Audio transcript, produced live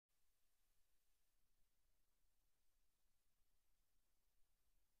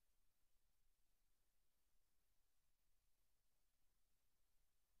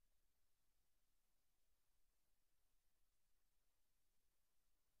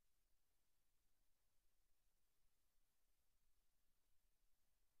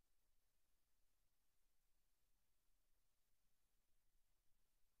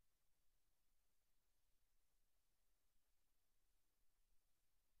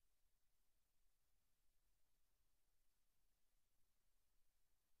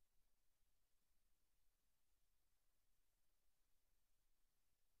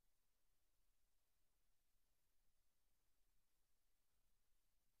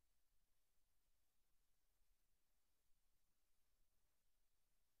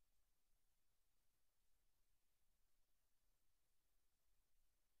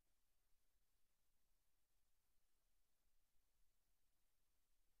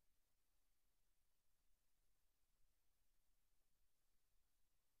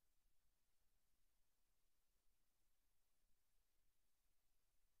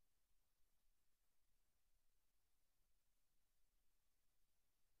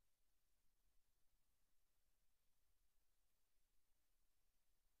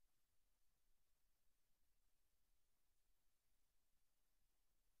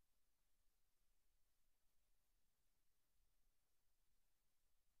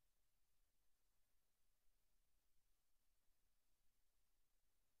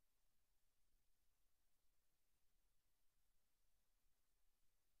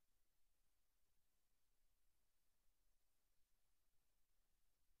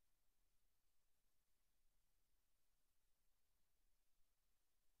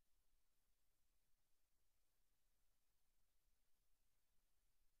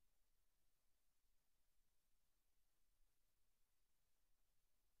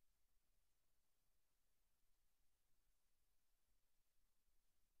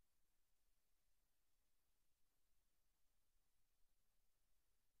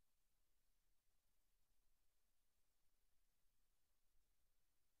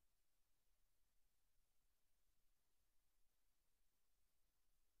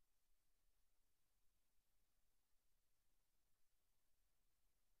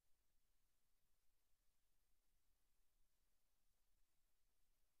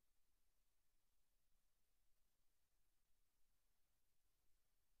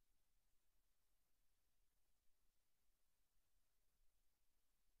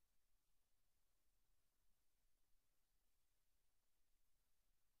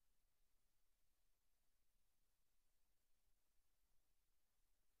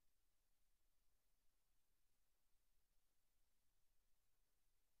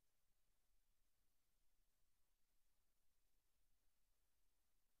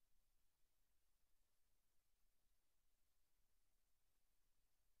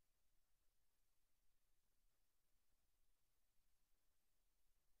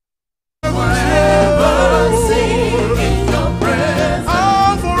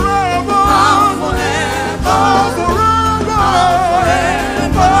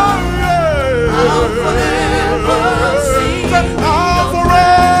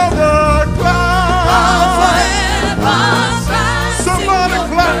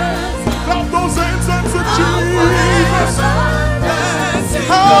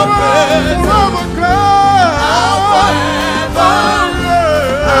your presence. I'll forever,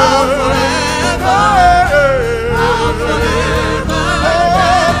 I'll forever, I'll forever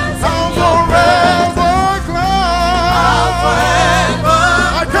dance in your presence. I'll forever,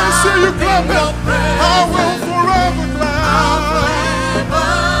 I can't see you clapping. I will forever clap. I'll forever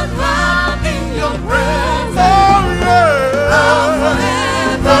clap in your presence. Oh yeah, I'll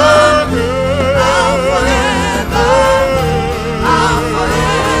forever, I'll forever, I'll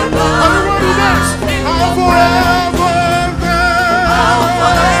forever. Everybody dance. I'll forever dance. I'll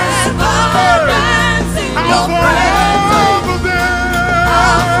forever dance in your presence.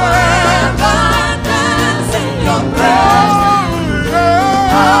 I'll forever dance in your presence.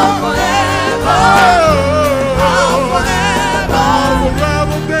 I'll forever, I'll forever, I'll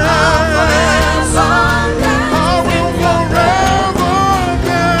forever dance. I will forever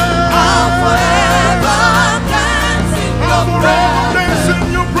dance. I'll forever dance in your presence.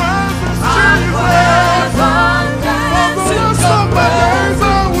 In your presence, Jesus. For the rest of my days I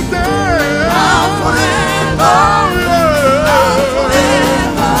will dance. I'll forever, I'll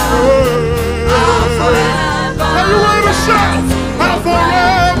forever, I'll forever. Are you ready to shout? I'll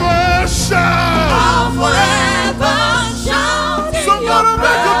forever shout. I'll forever shout in your Somebody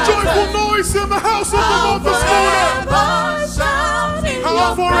make a joyful noise in the house of the Lord this morning.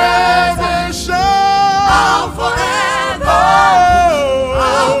 I'll forever shout. I'll forever,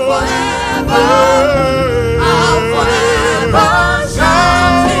 I'll forever, I'll forever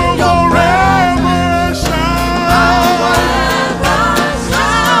shout in your presence. I'll forever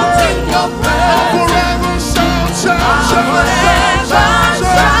shout in your presence. Forever shout, shout, shout, shout,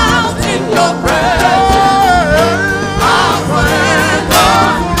 shout in your presence. I'll forever,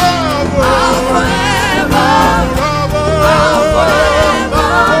 I'll forever, I'll forever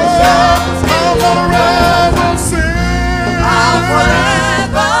shout. I'll forever sing. I'll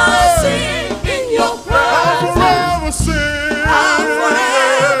forever sing in your presence. I'll forever sing. I'll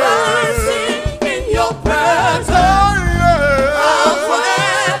forever sing in your presence. I'll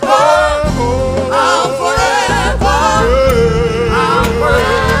forever, I'll forever, I'll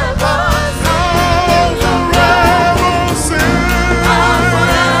forever sing. I'll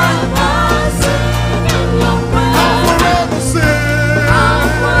forever sing in your presence. I'll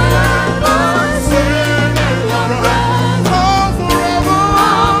forever sing in your presence. I'll forever,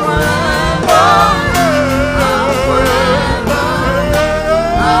 I'll forever,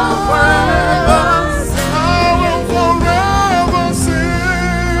 I'll forever sing. I will forever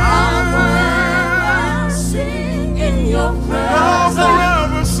sing. I'll forever sing in your presence. I'll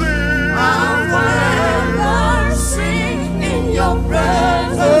forever sing. I'll forever sing in your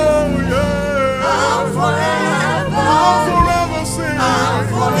presence. Oh yeah. I'll forever, I'll forever sing. I'll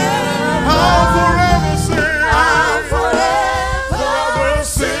forever, I'll forever sing. I'll forever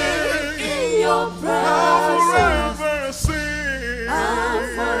sing in your presence. I'll forever sing. I'll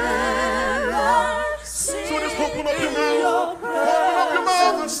forever sing. So just open up your mouth. Open up your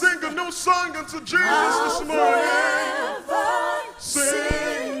mouth and sing a new song unto Jesus this morning.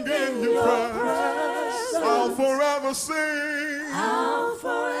 Sing in your presence. I'll forever sing. I'll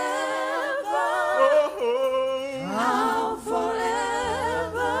forever, I'll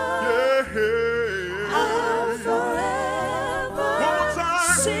forever, yeah, I'll forever. One more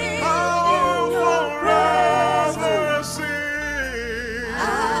time. Sing I'll forever sing.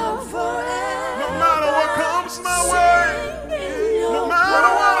 I'll forever. No matter what comes my way, no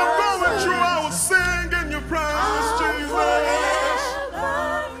matter what I'm going through, I will sing in your presence, Jesus.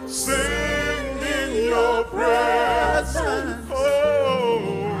 Sing in your presence.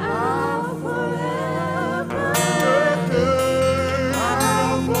 Oh, I'll forever,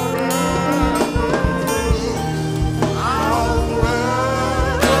 I'll forever, I'll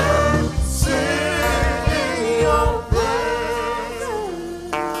forever sing in your presence.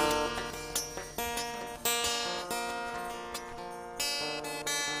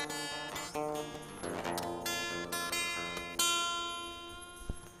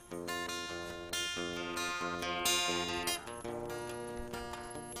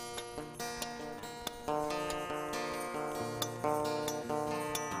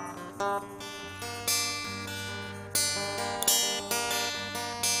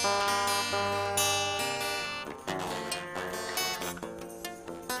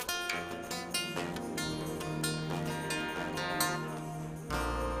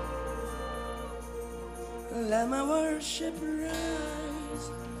 Let my worship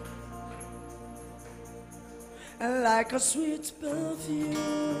rise like a sweet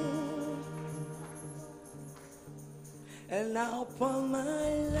perfume, and I'll pour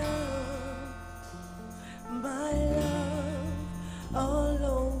my love all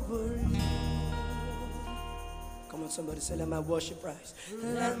over somebody say, let my worship rise.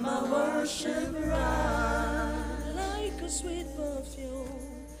 Let my worship rise Like a sweet perfume.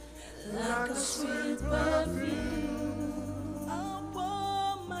 like a sweet perfume. I'll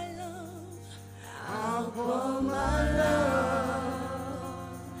pour my love. I'll pour my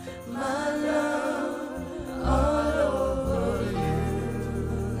love all over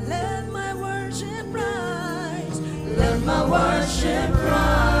you. Let my worship rise. Let my worship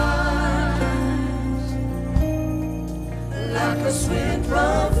rise like a sweet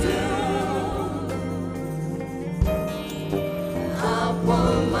perfume. I'll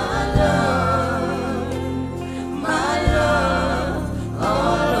pour my love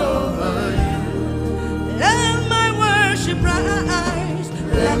all over you. Let my worship rise.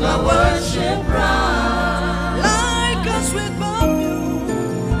 Let my worship rise Like a sweet perfume.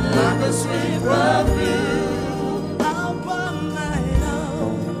 like a sweet perfume. I'll pour my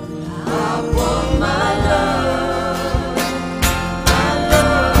love. I'll pour my love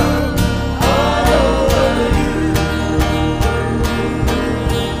all over you.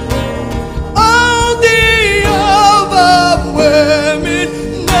 Oh, the overwhelming,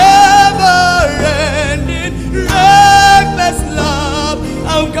 never-ending, reckless love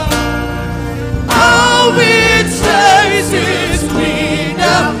of God. Oh, it chases me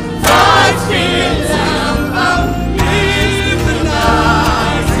down, fights till I'm found, live the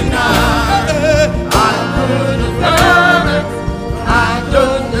night tonight. I couldn't earn it, I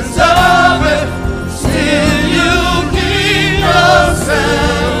don't deserve it. Still you give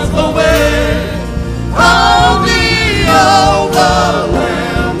yourself away. All the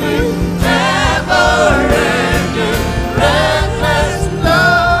overwhelming, never-ending, reckless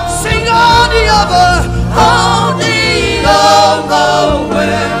love. Sing all the All the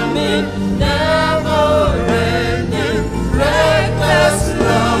overwhelming, never-ending, reckless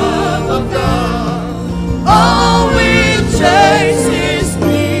love of God. Oh, it chases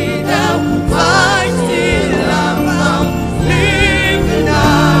me down, fights till I'm found, live the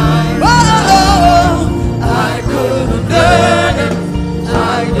night. Oh, I couldn't earn it, I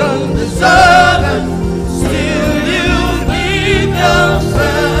don't deserve it. Still you give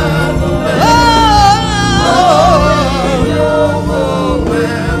yourself away.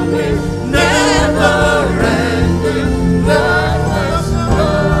 Overwhelming, never-ending, reckless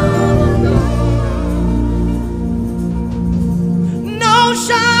love. No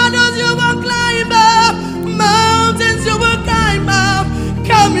shadows you will climb up, mountains you will climb up,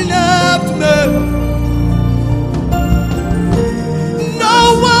 coming up to me. No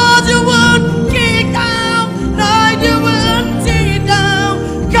walls you won't kick down, night you won't tear down,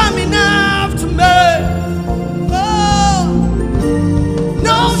 coming up to me. Oh,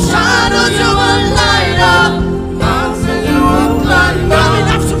 no shadows you will light up, Mountain you will climb coming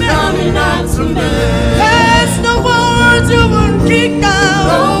up to me. coming up to me. There's no walls you won't kick down.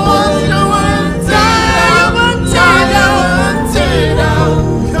 No walls you won't tear down,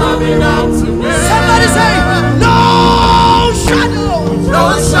 coming up to me. Somebody say, no shadow. No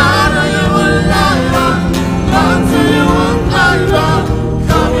shadow you will light up, mountain you will climb up,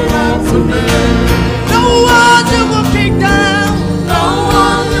 coming up to me. No walls you will kick down. No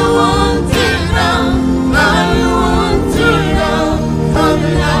one you won't tear down, none you won't tear down,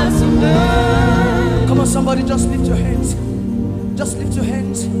 coming up to me. Come on, somebody, just lift your hands. Just lift your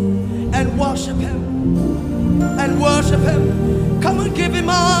hands and worship Him. And worship Him. Come and give Him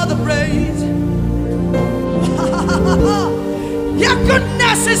all the praise. Your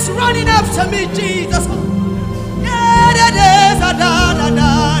goodness is running after me, Jesus. Yeah, that is da da da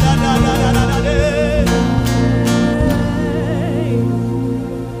da da da da da da da.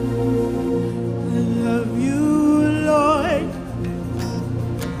 I love you, Lord,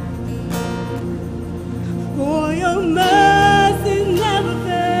 for your mercy never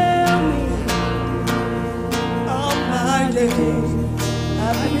fail me. All my days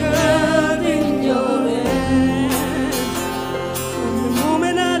I've been held in your hands. From the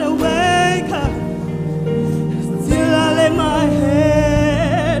moment that I wake up till I lay my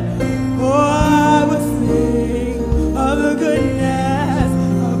head, oh, I will sing of the goodness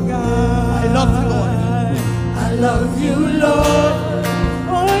of God. I love you, Lord. I love you, Lord,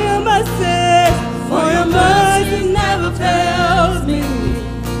 For your mercy, for your mercy never fails me.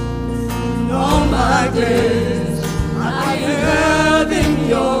 In all my days, I have held in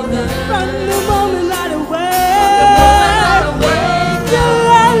your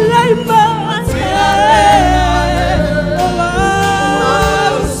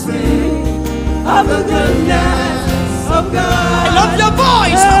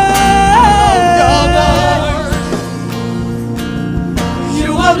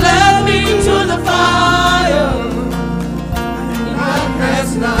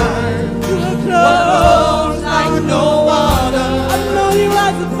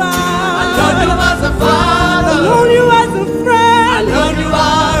a father. I know you as a father. I know you as a friend. I know you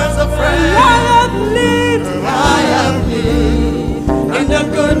as a friend. I have lived. I have lived in the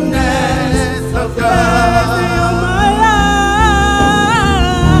goodness of God.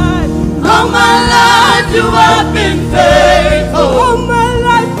 All my life You have been faithful. all my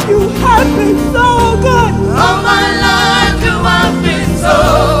life you have been so good. All my life you have been so,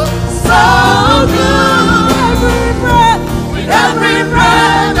 so good. Every breath, With every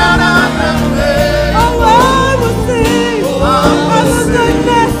breath that I have made, oh, I will sing of the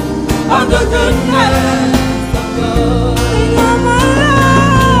goodness, of the goodness of God. sing all my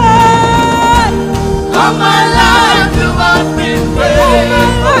life. All my life you have been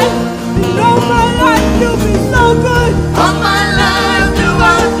faithful. All my life you've been so good. All my life you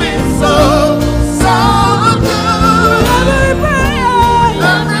have been so, so good. Every breath,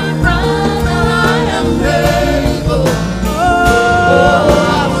 Every breath that I am able, oh,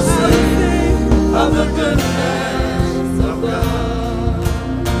 I will sing of the goodness of God.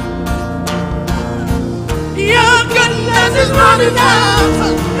 Your goodness is running out to me.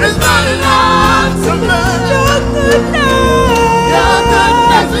 your goodness. Your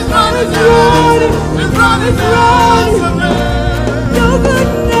goodness is running out to me. Your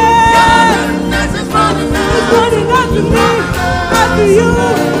goodness Your goodness is running is running out. after me, after you.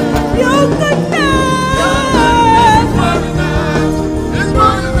 Your goodness. It's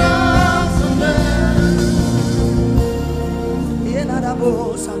running out to me.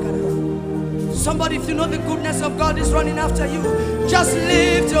 Somebody, if you know the goodness of God is running after you, just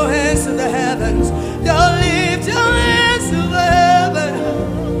lift your hands to the heavens. Just lift your hands to the heaven.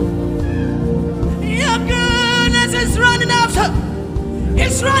 Your goodness is running after.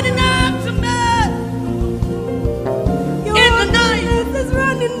 It's running after me. In the night, it's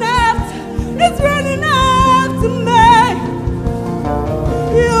running after. It's running after me.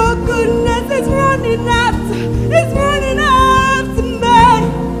 Your goodness is running after. It's running after me.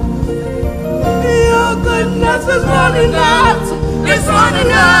 Your goodness is running after. It's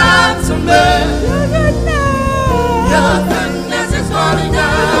running out to me. Your goodness. Your goodness is running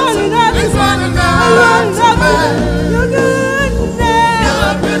out. Running after. It's running out to me. Your goodness.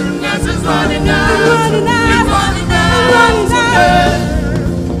 Your goodness is running out. Running out. It's running out to me.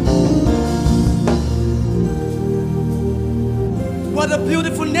 What a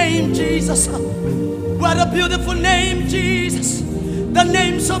beautiful name, Jesus. What a beautiful name, Jesus. The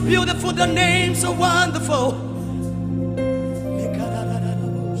name so beautiful, the name so wonderful.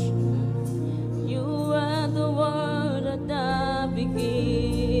 You are the word at the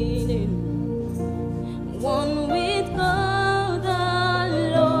beginning, one with God,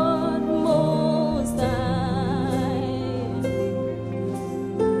 the Lord Most High.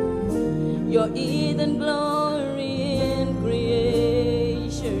 Your hidden glory in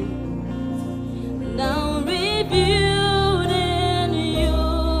creation, now revealed in you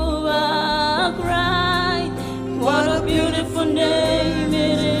are Christ. What a beautiful name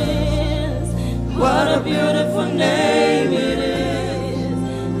it is. What a beautiful name it is.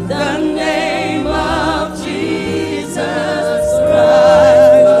 The name of Jesus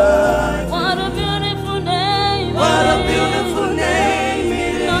Christ. What a beautiful name. What a beautiful name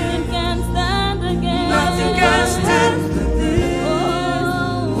it is. Nothing can stand against. Nothing can stand against.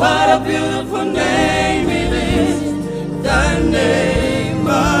 Oh, What a beautiful name it is. The name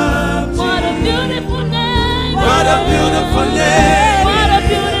of Jesus. what a beautiful name. What a beautiful name. What a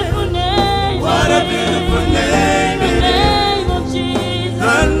beautiful name. What a beautiful name The it is. name of Jesus.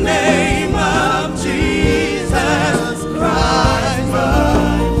 The name of Jesus Christ. Oh,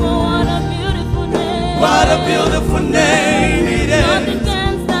 what a beautiful name. What a beautiful name it Nothing is.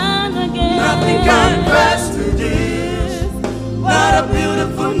 can stand against. Nothing can rest to this. What a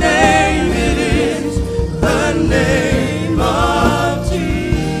beautiful name it is. The name of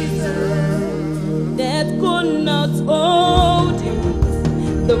Jesus. That could not hold you.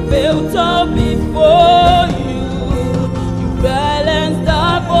 The veil tore before you. You balanced the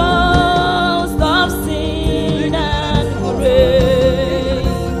host of sin and grace.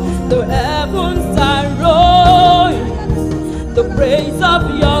 The heavens are roaring, the praise of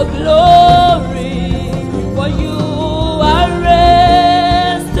your glory. For you are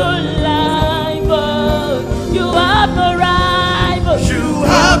raised to life. You have no rival. You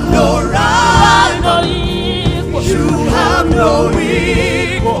have no Have no rival. equal. You have no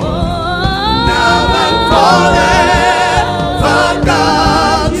equal. Now and Oh, forever,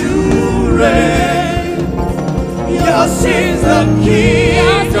 God, you reign. Yours is the yours is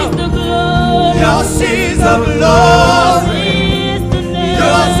kingdom. the glory. Yours is the glory.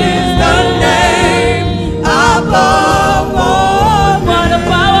 Yours is the name above all What a names.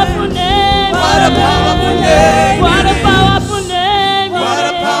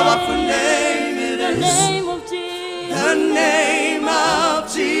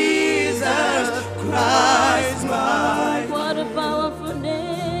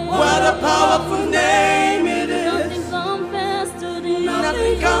 powerful name it is.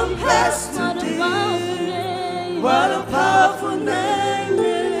 Nothing compares to thee. What a powerful name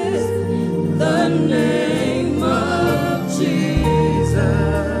it is. The name of Jesus.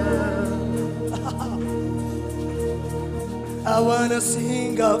 I wanna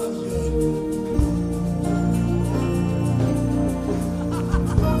sing of you.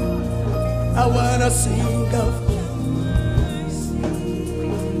 I wanna sing of you.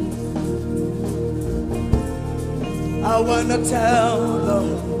 I wanna tell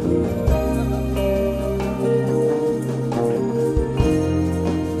them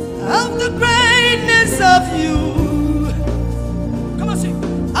of the greatness of you. Come on, sing.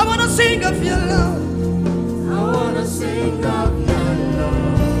 I wanna sing of your love. I wanna sing of your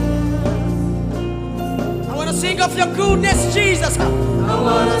love. I wanna sing of your goodness, Jesus. I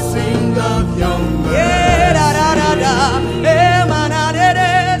wanna sing of your mercy. Yeah, da da da da. Eh, man, da da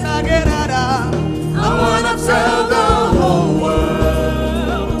da da da. I wanna tell the whole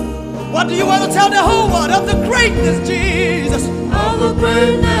world. What do you want to tell the whole world of the greatness, Jesus? Of the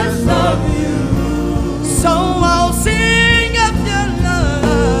greatness of you. So I'll sing of your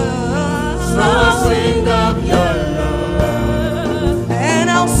love. So I'll sing of your love. And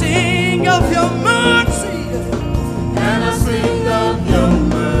I'll sing of your mercy. And I'll sing of your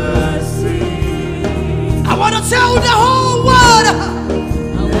mercy. I want to tell the whole world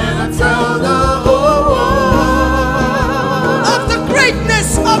And I tell the whole world of the greatness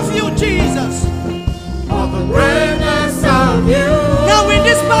of you, Jesus. of the greatness of you. Now in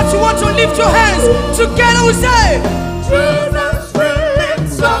this part you want to lift your hands together. We say, Jesus, we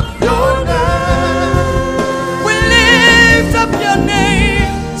lift up your name. we lift up your name.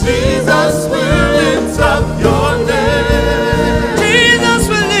 Jesus, we lift up your name. Jesus,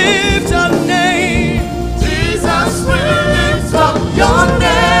 we lift your name. Jesus, we lift up your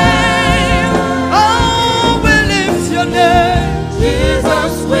name. Oh, we lift your name.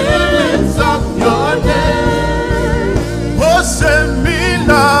 Jesus, we lift up your name. Oh, send me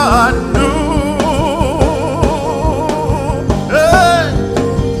Lanu. Hey,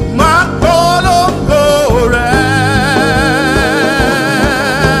 my Colongore.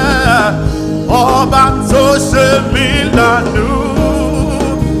 Ọba tó ṣe mí Lanu.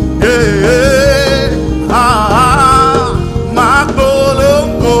 Yeah, my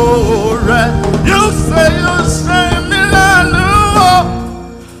Colongore. You say me Lanu.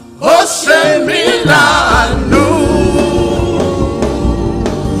 Oh, send me Lanu.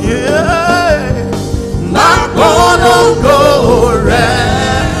 Yeah, my Colongore.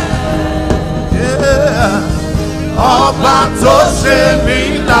 Yeah, ọba tó ṣe mí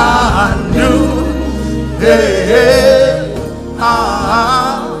Lanu. Yeah.